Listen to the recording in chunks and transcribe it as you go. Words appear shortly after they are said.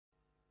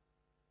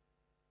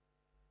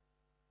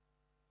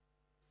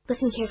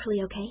Listen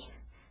carefully, okay?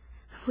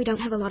 We don't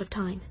have a lot of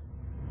time.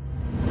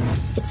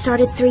 It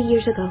started 3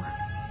 years ago.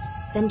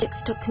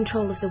 Vendix took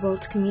control of the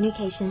world's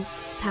communication,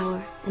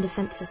 power, and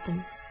defense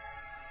systems.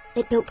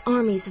 It built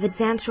armies of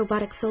advanced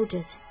robotic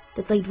soldiers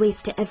that laid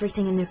waste to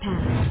everything in their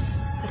path.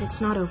 But it's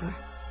not over.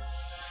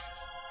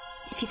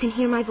 If you can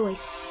hear my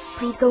voice,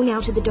 please go now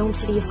to the domed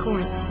city of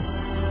Corinth.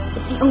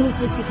 It's the only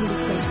place we can be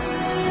safe.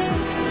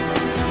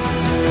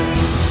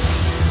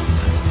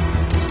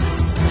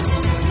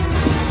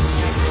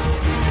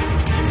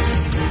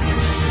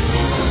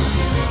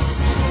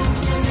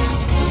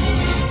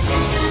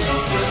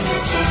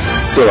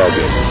 Still all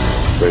good.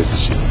 Where's the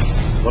ship?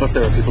 What if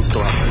there are people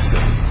still out there, sir?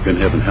 Then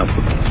heaven help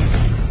them.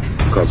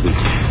 Because we can.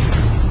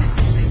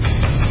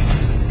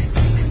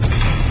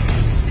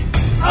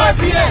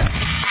 RPM!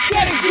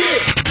 Get in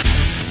here!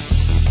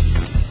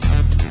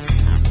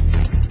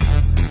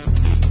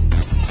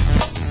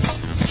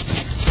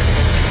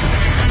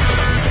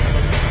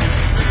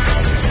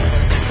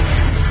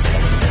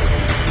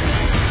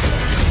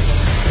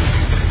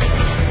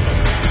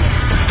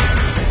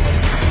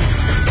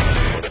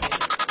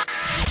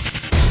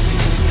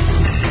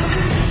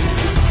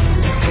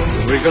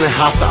 We're gonna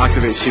have to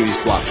activate Series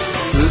Black.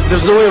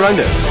 There's no way around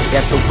it.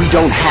 Yes, but we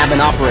don't have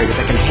an operator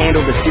that can handle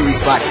the Series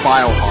Black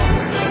file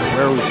hardware.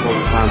 Where are we supposed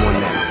to find one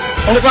now?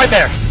 Hold it right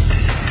there.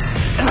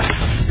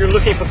 You're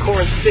looking for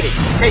Corinth City.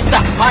 Okay,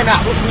 stop. Time out.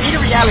 We need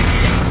a reality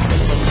check.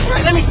 All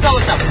right, let me spell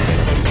this out.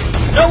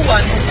 No one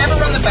has ever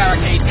run the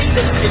barricade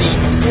into the city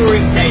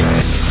during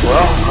daylight.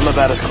 Well, I'm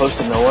about as close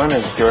to no one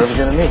as you're ever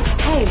gonna meet.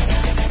 Hey,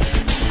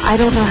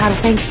 I don't know how to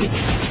thank you.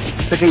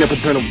 Picking up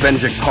internal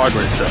Vendix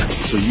hardware, sir.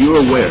 So you're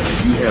aware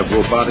that you have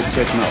robotic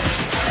technology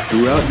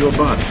throughout your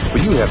body,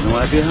 but you have no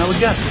idea how it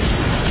got there.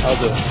 I'll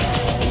do it.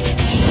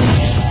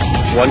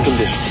 One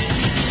condition.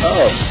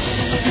 Oh,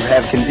 you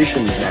have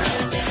conditions now.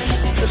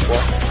 This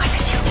one? I'm a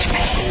huge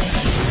fan.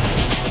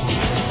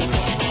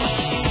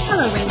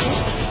 Hello,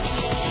 Rangers.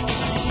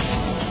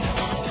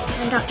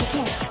 I'm Dr.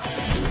 King.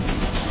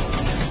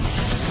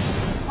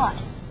 What?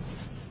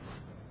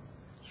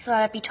 You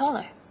thought I'd be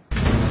taller?